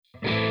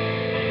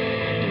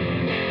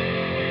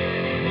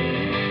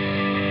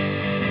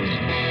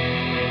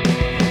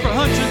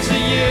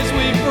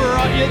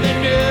give you the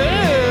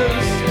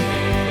news.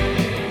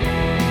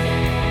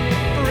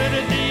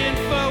 Printed the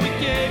info, we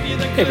gave you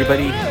the Hey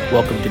everybody,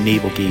 welcome to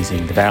Navel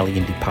Gazing, the Valley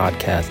Indy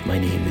podcast. My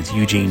name is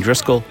Eugene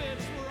Driscoll,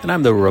 and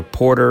I'm the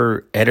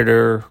reporter,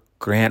 editor,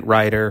 grant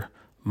writer,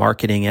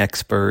 marketing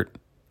expert,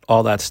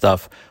 all that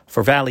stuff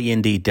for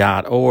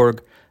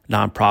valleyindy.org,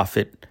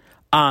 nonprofit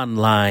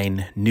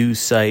online news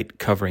site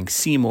covering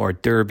Seymour,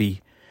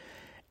 Derby,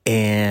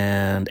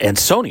 and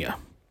Ansonia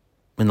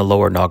in the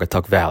lower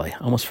Naugatuck Valley. I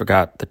almost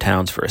forgot the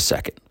towns for a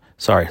second.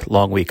 Sorry,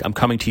 long week. I'm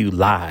coming to you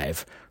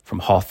live from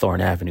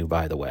Hawthorne Avenue,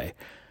 by the way.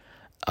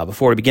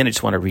 Before we begin, I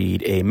just want to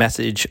read a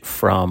message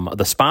from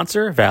the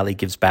sponsor,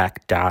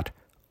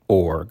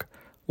 valleygivesback.org.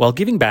 While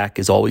giving back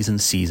is always in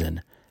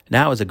season,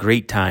 now is a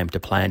great time to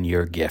plan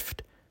your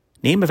gift.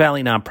 Name a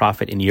Valley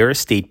nonprofit in your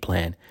estate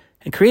plan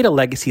and create a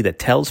legacy that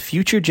tells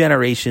future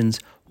generations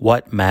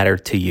what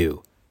mattered to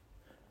you.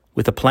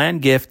 With a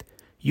planned gift,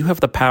 you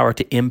have the power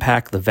to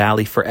impact the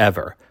Valley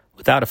forever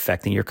without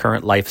affecting your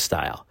current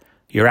lifestyle.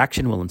 Your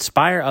action will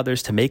inspire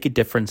others to make a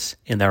difference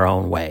in their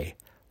own way.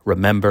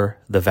 Remember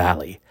the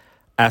Valley.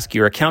 Ask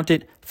your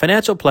accountant,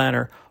 financial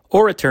planner,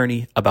 or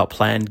attorney about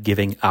planned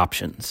giving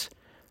options.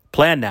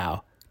 Plan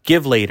now,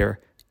 give later,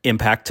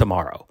 impact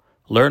tomorrow.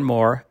 Learn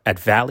more at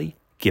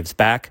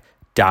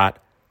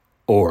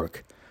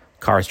valleygivesback.org.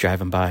 Cars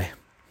driving by.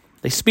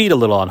 They speed a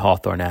little on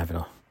Hawthorne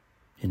Avenue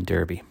in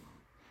Derby.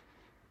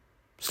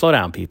 Slow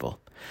down, people.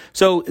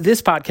 So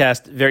this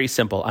podcast, very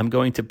simple. I'm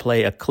going to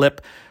play a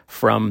clip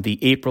from the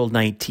April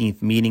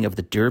 19th meeting of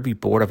the Derby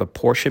Board of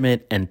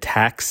Apportionment and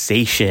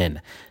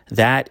Taxation.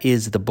 That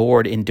is the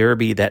board in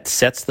Derby that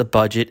sets the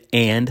budget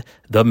and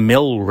the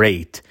mill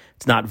rate.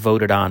 It's not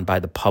voted on by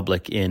the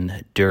public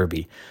in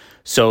Derby.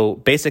 So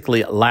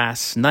basically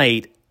last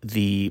night,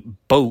 the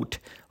BOAT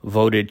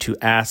voted to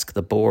ask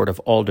the Board of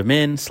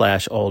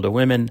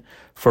Aldermen/Alderwomen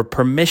for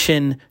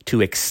permission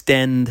to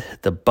extend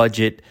the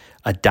budget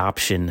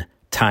adoption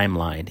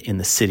timeline in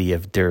the city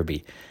of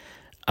Derby.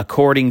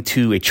 According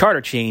to a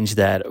charter change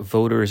that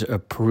voters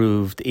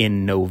approved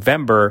in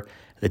November,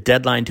 the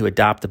deadline to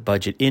adopt the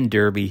budget in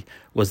Derby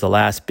was the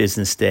last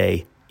business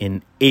day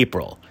in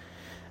April.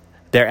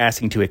 They're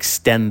asking to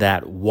extend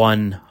that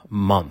 1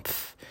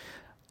 month.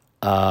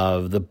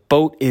 The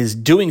BOAT is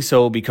doing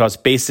so because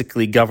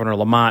basically Governor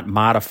Lamont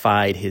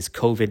modified his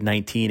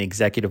COVID-19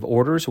 executive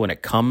orders when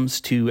it comes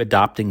to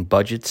adopting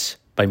budgets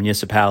by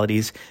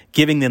municipalities,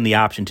 giving them the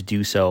option to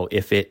do so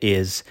if it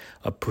is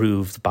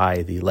approved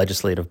by the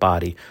legislative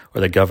body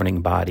or the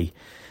governing body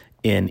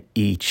in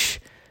each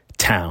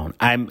town.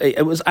 I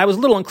was a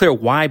little unclear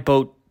why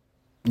BOAT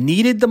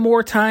needed the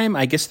more time.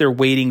 I guess they're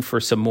waiting for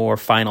some more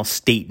final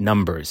state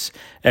numbers.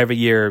 Every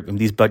year,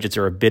 these budgets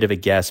are a bit of a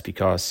guess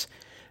because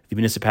the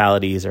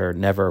municipalities are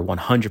never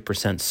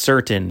 100%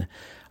 certain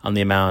on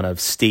the amount of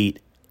state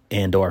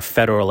and or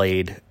federal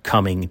aid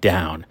coming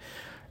down.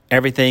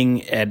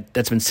 Everything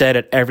that's been said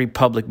at every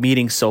public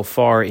meeting so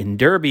far in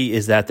Derby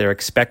is that they're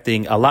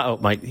expecting a lot. Oh,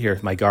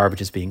 my garbage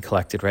is being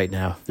collected right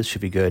now. This should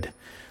be good.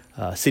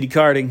 City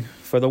carding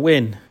for the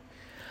win.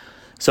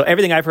 So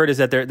everything I've heard is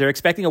that they're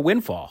expecting a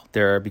windfall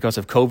there because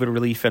of COVID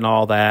relief and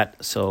all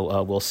that.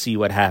 So we'll see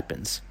what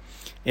happens.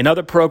 In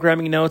other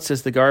programming notes,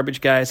 as the garbage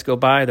guys go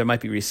by, there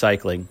might be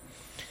recycling.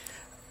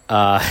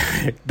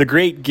 The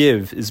Great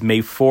Give is May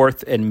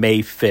 4th and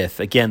May 5th.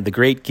 Again, The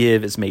Great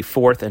Give is May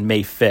 4th and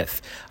May 5th.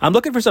 I'm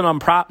looking for some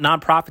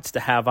nonprofits to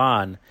have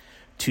on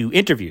to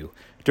interview.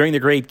 During The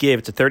Great Give,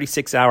 it's a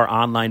 36-hour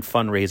online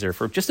fundraiser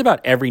for just about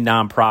every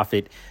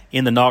nonprofit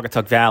in the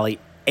Naugatuck Valley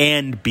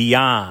and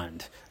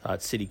beyond.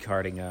 It's city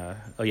carding.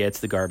 It's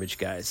the garbage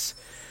guys.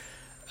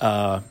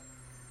 Of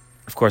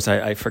course,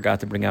 I forgot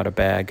to bring out a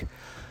bag.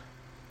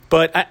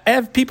 But I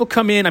have people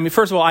come in. I mean,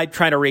 first of all, I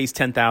try to raise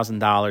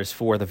 $10,000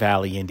 for the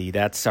Valley Indy.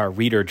 That's our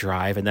reader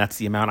drive, and that's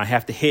the amount I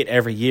have to hit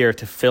every year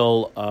to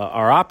fill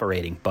our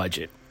operating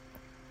budget.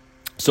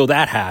 So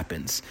that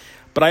happens.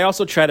 But I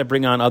also try to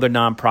bring on other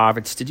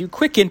nonprofits to do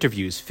quick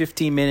interviews,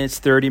 15 minutes,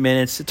 30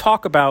 minutes, to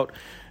talk about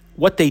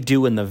what they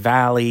do in the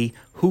Valley,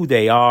 who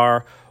they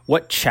are,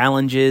 what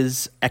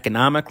challenges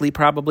economically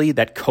probably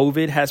that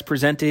COVID has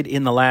presented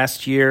in the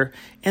last year,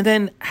 and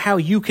then how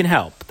you can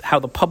help, how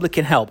the public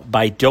can help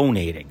by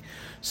donating.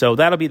 So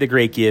that'll be the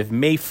Great Give,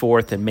 May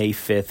 4th and May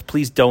 5th.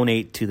 Please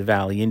donate to the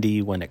Valley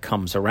Indy when it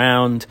comes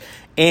around.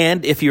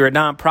 And if you're a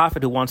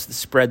nonprofit who wants to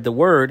spread the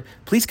word,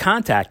 please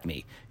contact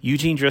me,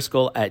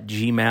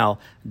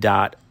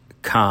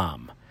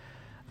 eugenedriscoll@gmail.com.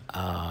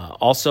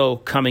 Also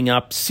coming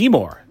up,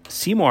 Seymour.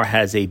 Seymour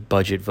has a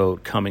budget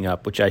vote coming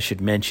up, which I should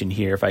mention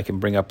here if I can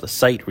bring up the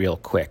site real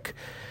quick.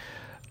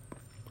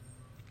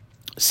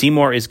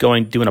 Seymour is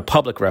doing a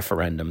public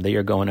referendum. They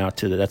are going out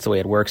to that's the way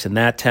it works in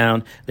that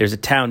town. There's a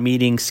town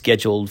meeting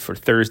scheduled for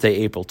Thursday,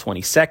 April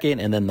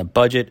 22nd, and then the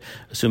budget,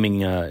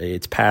 assuming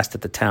it's passed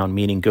at the town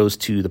meeting, goes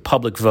to the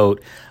public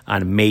vote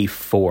on May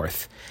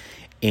 4th.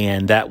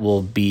 And that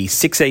will be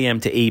 6 a.m.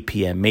 to 8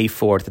 p.m., May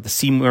 4th at the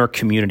Seymour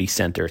Community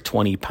Center,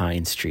 20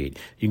 Pine Street.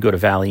 You can go to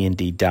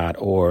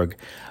valleyindy.org.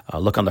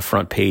 Look on the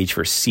front page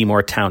for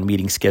Seymour Town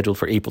Meeting scheduled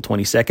for April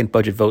 22nd.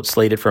 Budget vote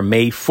slated for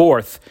May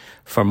 4th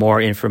for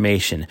more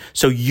information.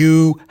 So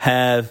you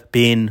have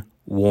been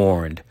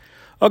warned.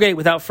 Okay,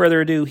 without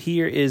further ado,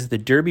 here is the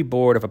Derby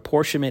Board of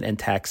Apportionment and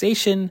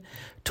Taxation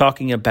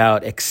talking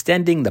about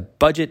extending the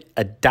budget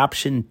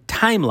adoption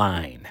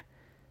timeline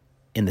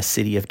in the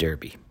city of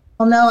Derby.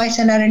 Well, no, I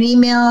sent out an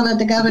email that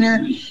the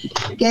governor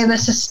gave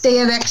us a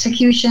stay of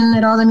execution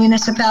at all the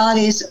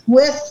municipalities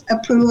with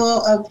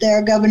approval of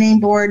their governing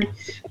board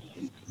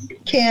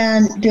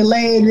can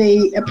delay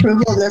the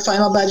approval of their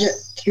final budget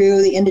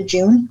through the end of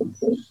June.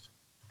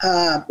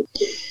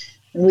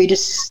 We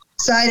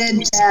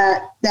decided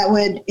that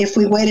would, if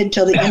we waited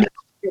till the end of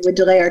June, it would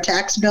delay our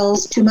tax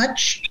bills too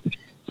much.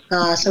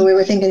 So we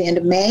were thinking the end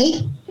of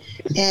May.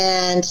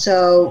 And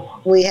so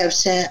we have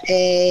sent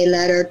a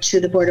letter to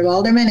the Board of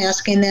Aldermen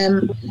asking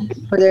them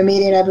for their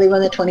meeting, I believe,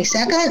 on the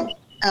 22nd.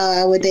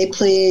 Would they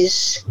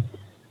please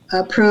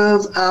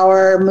approve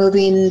our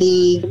moving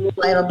the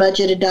final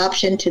budget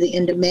adoption to the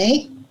end of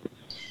May,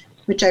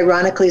 which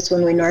ironically is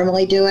when we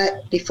normally do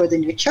it before the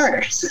new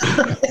charter. So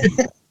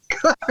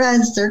go around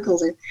in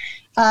circles.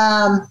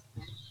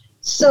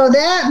 So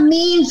that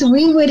means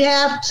we would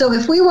have, so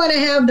if we want to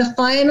have the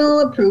final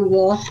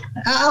approval,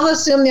 I'll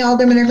assume the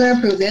aldermen are going to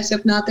approve this.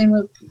 If not, then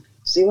we'll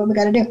see what we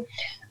got to do.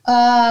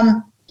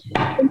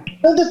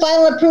 Move the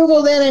final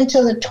approval then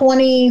until the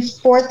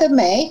 24th of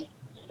May.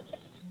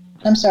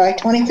 I'm sorry,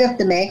 25th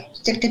of May.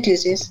 Stick to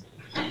Tuesdays.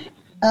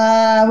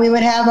 We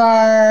would have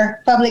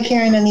our public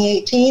hearing on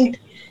the 18th.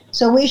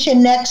 So we should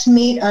next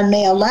meet on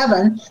May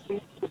 11th.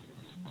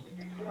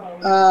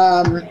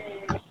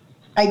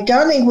 I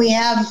don't think we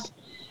have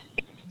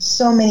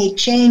so many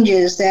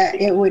changes that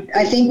it would,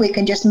 I think we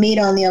can just meet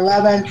on the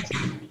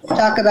 11th,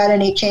 talk about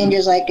any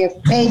changes, like if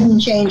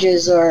Payton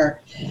changes or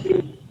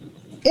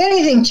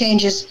anything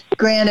changes.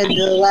 Granted,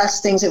 the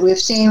last things that we've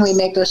seen, we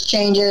make those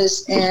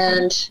changes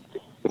and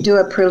do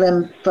a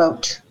prelim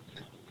vote.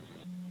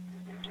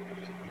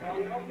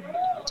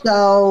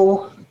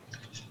 So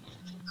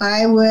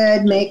I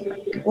would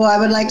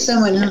like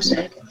someone, I'm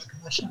sorry,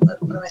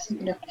 what am I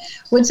thinking of?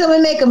 Would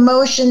someone make a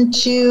motion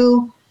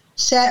to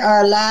set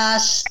our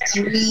last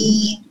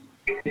three?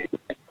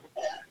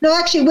 No,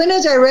 actually, when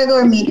is our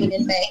regular meeting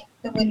in May?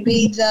 It would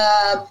be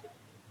the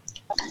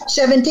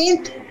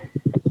 17th?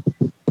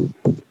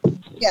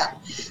 Yeah.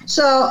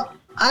 So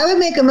I would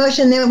make a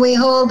motion that we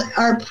hold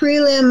our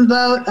prelim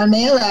vote on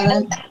May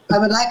 11th. I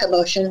would like a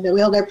motion that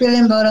we hold our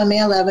prelim vote on May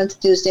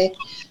 11th, Tuesday.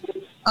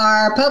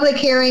 Our public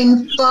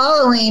hearing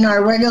following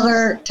our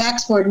regular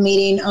tax board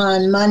meeting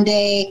on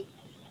Monday,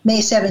 May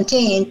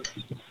 17th.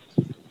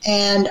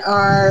 And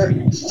our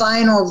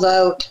final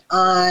vote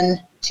on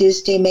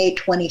Tuesday, May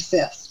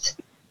 25th.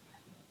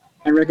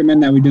 I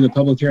recommend that we do the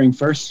public hearing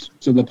first,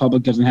 so the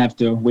public doesn't have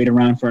to wait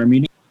around for our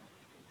meeting.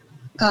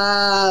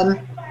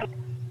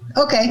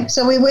 Okay,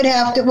 so we would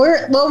have to,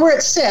 we're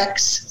at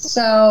 6,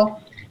 so,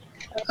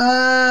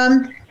 yeah,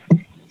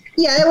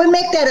 it would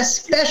make that a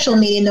special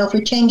meeting, though, if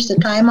we change the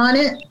time on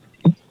it.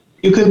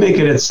 You could make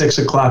it at 6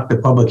 o'clock, the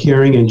public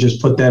hearing, and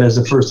just put that as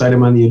the first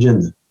item on the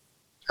agenda.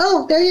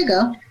 Oh, there you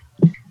go.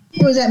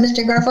 Who was that,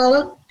 Mr.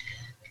 Garofalo?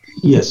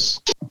 Yes.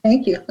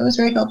 Thank you. That was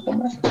very helpful.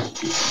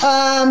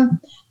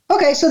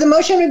 Okay, so the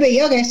motion would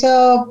be, okay,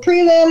 so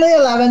prelim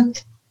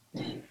the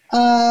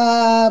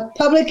 11th,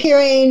 public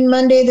hearing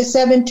Monday the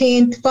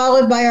 17th,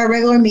 followed by our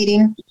regular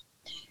meeting,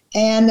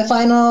 and the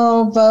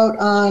final vote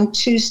on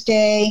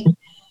Tuesday,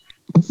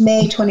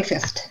 May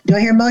 25th. Do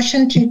I hear a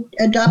motion to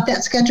adopt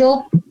that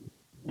schedule?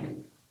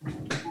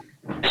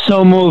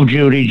 So moved,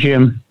 Judy,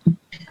 Jim.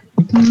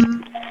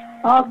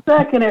 I'll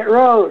second it,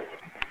 Rose.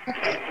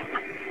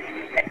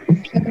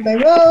 Second by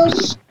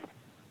Rose.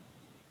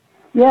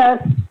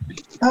 Yes.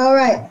 All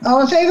right.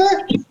 All in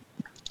favor?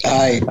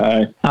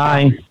 Aye.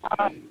 Aye.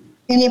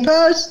 Any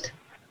opposed?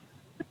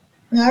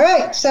 All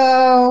right.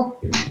 So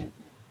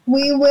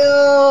we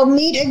will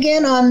meet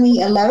again on the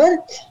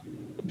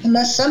 11th,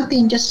 unless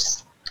something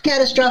just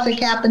catastrophic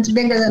happens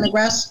bigger than the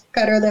grass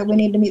cutter that we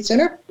need to meet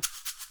sooner.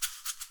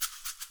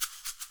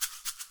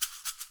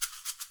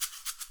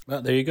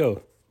 Well, there you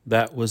go.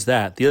 That was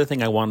that. The other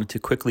thing I wanted to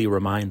quickly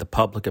remind the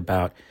public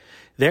about,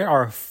 there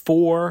are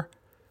 4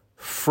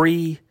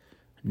 free,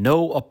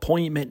 no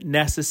appointment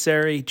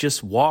necessary,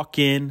 just walk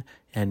in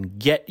and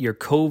get your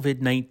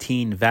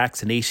COVID-19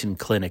 vaccination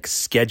clinics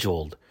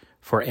scheduled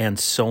for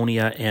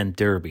Ansonia and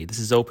Derby. This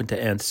is open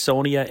to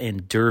Ansonia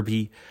and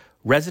Derby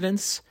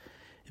residents.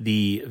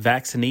 The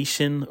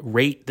vaccination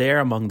rate there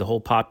among the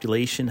whole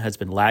population has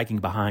been lagging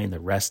behind the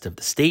rest of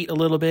the state a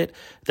little bit.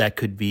 That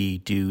could be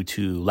due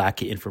to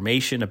lack of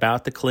information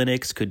about the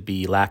clinics, could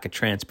be lack of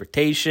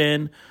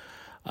transportation.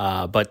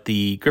 But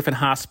the Griffin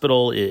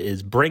Hospital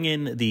is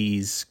bringing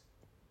these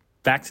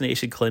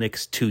vaccination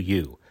clinics to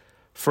you.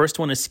 First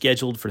one is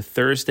scheduled for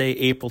Thursday,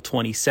 April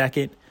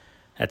 22nd.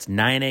 That's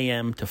 9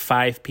 a.m. to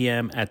 5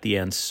 p.m. at the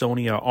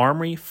Ansonia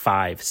Armory,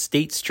 5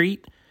 State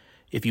Street.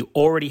 If you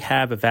already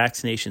have a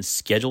vaccination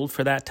scheduled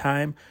for that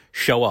time,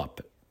 show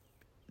up.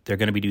 They're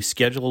going to be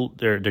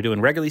they're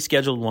doing regularly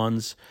scheduled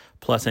ones,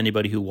 plus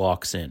anybody who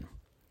walks in.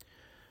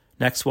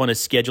 Next one is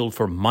scheduled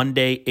for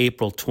Monday,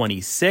 April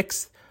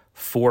 26th,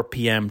 4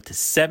 p.m. to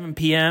 7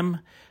 p.m.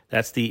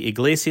 That's the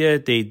Iglesia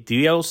de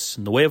Dios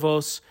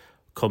Nuevos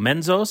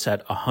Comenzos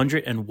at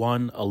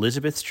 101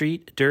 Elizabeth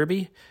Street,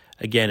 Derby.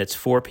 Again, it's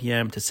 4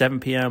 p.m. to 7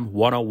 p.m.,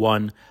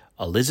 101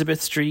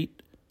 Elizabeth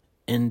Street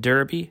in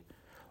Derby.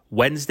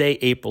 Wednesday,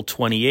 April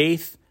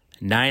 28th,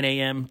 9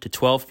 a.m. to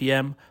 12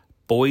 p.m.,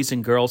 Boys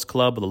and Girls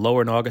Club of the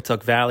Lower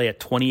Naugatuck Valley at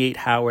 28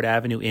 Howard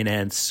Avenue in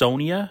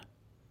Ansonia.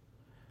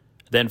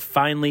 Then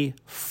finally,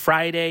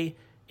 Friday,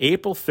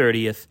 April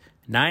 30th,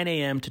 9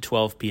 a.m. to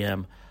 12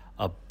 p.m.,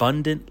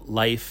 Abundant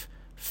Life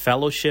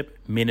Fellowship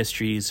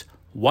Ministries,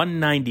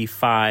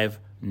 195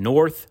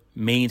 North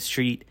Main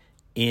Street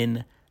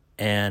in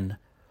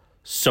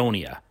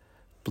Ansonia. I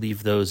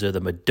believe those are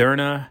the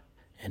Moderna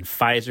and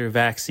Pfizer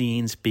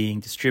vaccines being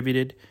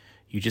distributed.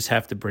 You just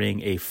have to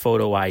bring a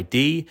photo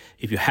ID.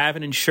 If you have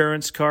an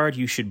insurance card,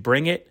 you should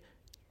bring it.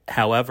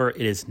 However,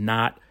 it is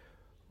not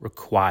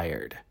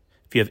required.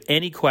 If you have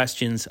any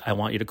questions, I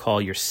want you to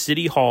call your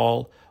City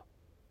Hall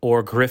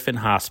or Griffin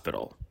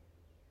Hospital.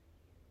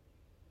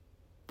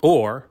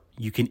 Or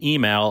you can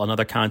email.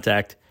 Another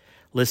contact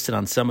listed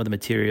on some of the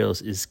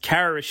materials is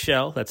Cara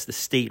Rochelle. That's the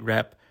state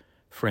rep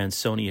for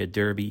Ansonia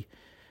Derby.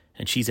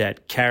 And she's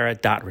at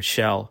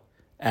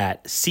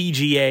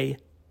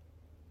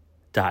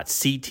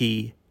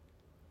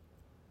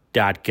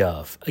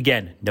cara.rochelle@ct.gov.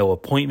 Again, no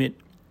appointment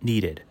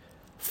needed.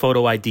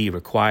 Photo ID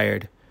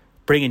required.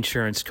 Bring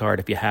insurance card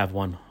if you have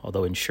one,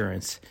 although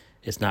insurance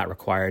is not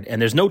required.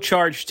 And there's no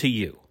charge to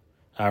you.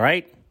 All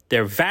right?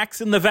 They're Vax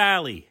in the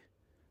Valley.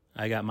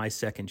 I got my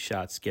second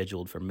shot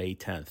scheduled for May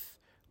 10th.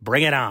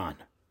 Bring it on.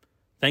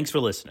 Thanks for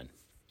listening.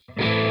 For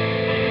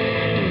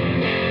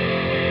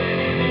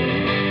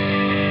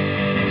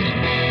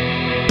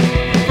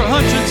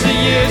hundreds of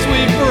years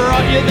we've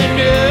brought you the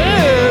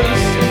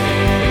news.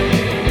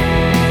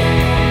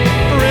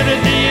 For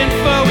the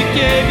info we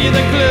gave you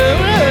the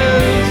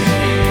clues.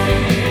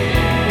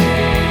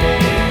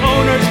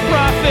 Owners'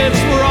 profits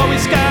were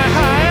always sky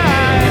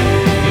high.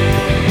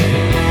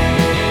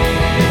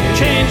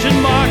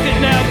 Changing market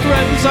now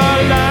threatens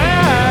our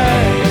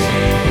lives.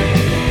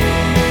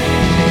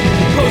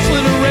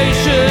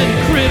 Post-literation,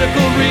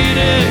 critical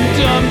reading,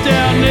 dumbed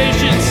down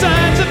nation,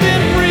 signs of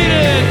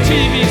inbreeding,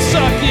 TV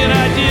sucking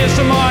ideas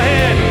from our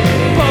head,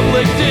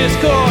 public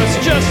discourse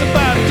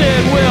justified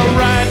dead. Well,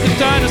 ride the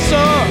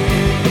dinosaur,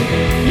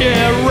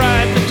 yeah,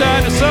 ride the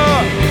dinosaur.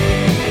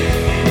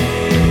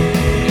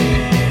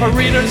 Our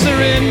readers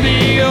are in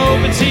the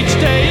opens each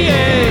day.